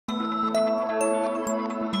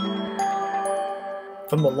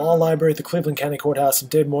From the Law Library at the Cleveland County Courthouse, I'm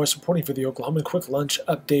Dave Morris reporting for the Oklahoman. Quick lunch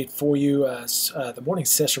update for you as the morning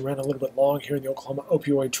session ran a little bit long here in the Oklahoma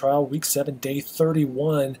opioid trial, week 7, day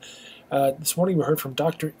 31. This morning we heard from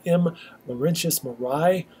Dr. M. Laurentius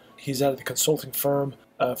Marais. He's out of the consulting firm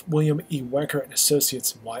of William E. Wecker and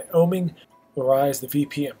Associates in Wyoming. Marais is the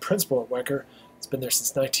VP and principal at Wecker. It's been there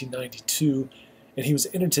since 1992. And he was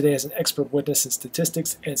entered today as an expert witness in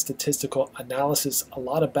statistics and statistical analysis. A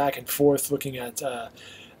lot of back and forth looking at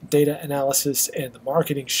data analysis and the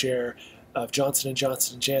marketing share of Johnson &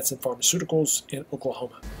 Johnson and Janssen Pharmaceuticals in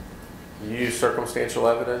Oklahoma. You use circumstantial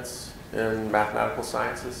evidence in mathematical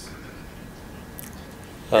sciences?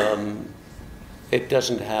 It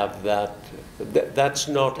doesn't have that. That's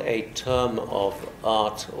not a term of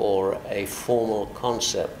art or a formal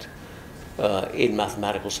concept. In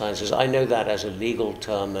mathematical sciences. I know that as a legal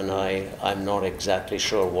term, and I'm not exactly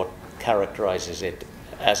sure what characterizes it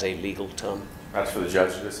as a legal term. That's for the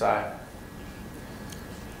judge to decide?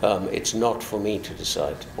 It's not for me to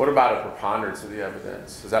decide. What about a preponderance of the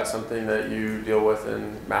evidence? Is that something that you deal with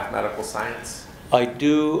in mathematical science? I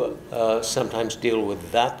do sometimes deal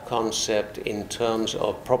with that concept in terms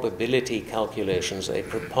of probability calculations. A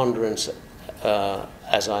preponderance,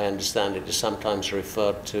 as I understand it, is sometimes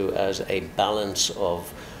referred to as a balance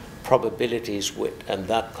of probabilities, and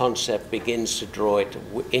that concept begins to draw it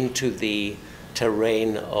into the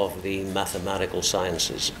terrain of the mathematical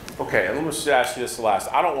sciences. Okay, and let me just ask you this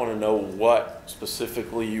last. I don't want to know what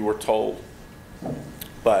specifically you were told,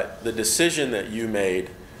 but the decision that you made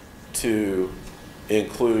to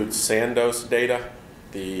include Sandoz data,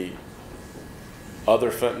 the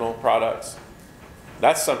other fentanyl products,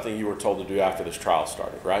 that's something you were told to do after this trial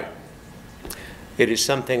started, right? It is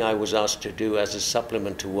something I was asked to do as a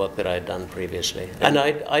supplement to work that I had done previously. And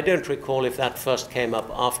I don't recall if that first came up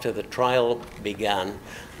after the trial began,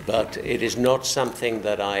 but it is not something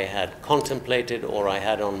that I had contemplated or I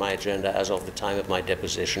had on my agenda as of the time of my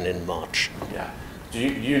deposition in March. Yeah. Do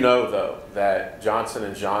you know, though, that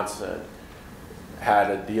Johnson & Johnson had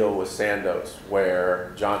a deal with Sandoz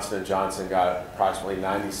where Johnson & Johnson got approximately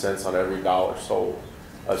 90 cents on every dollar sold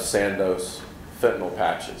of Sandoz fentanyl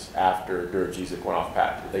patches after Duragesic went off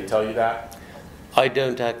patent? Did they tell you that? I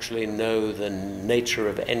don't actually know the nature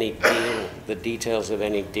of any deal, the details of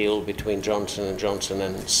any deal between Johnson & Johnson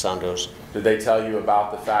and Sandoz. Did they tell you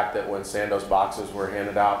about the fact that when Sandoz boxes were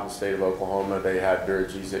handed out in the state of Oklahoma, they had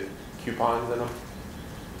Duragesic coupons in them?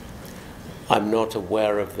 I'm not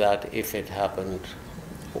aware of that, if it happened.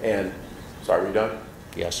 And, sorry, are we done?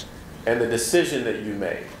 Yes. And the decision that you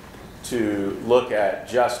made to look at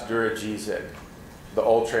just Duragesic, the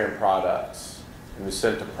Ultram products, and the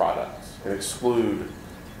Centum products, and exclude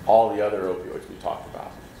all the other opioids we talked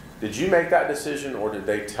about. Did you make that decision, or did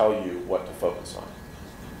they tell you what to focus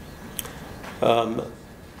on?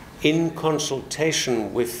 In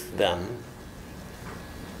consultation with them,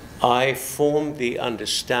 I formed the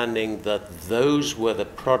understanding that those were the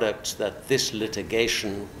products that this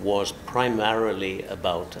litigation was primarily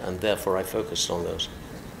about, and therefore I focused on those.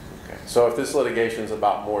 Okay. So if this litigation is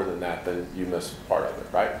about more than that, then you missed part of it,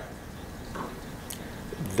 right?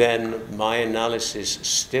 Then my analysis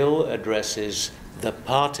still addresses the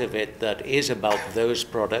part of it that is about those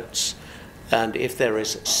products, and if there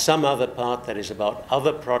is some other part that is about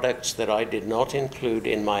other products that I did not include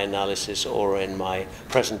in my analysis or in my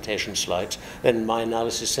presentation slides, then my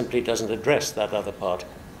analysis simply doesn't address that other part.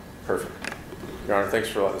 Perfect. Your Honor, thanks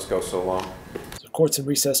for letting us go so long. So court's in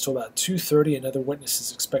recess till about 2:30. Another witness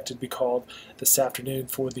is expected to be called this afternoon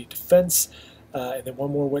for the defense. And then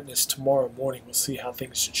one more witness tomorrow morning. We'll see how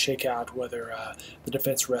things should shake out, whether the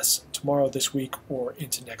defense rests tomorrow, this week, or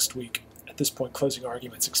into next week. At this point, closing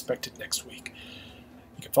arguments expected next week.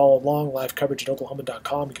 You can follow along live coverage at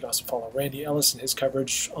Oklahoman.com. You can also follow Randy Ellis and his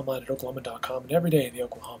coverage online at Oklahoman.com and every day in the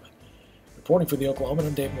Oklahoman. Reporting for the Oklahoman,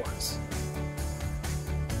 I'm Dave Morris.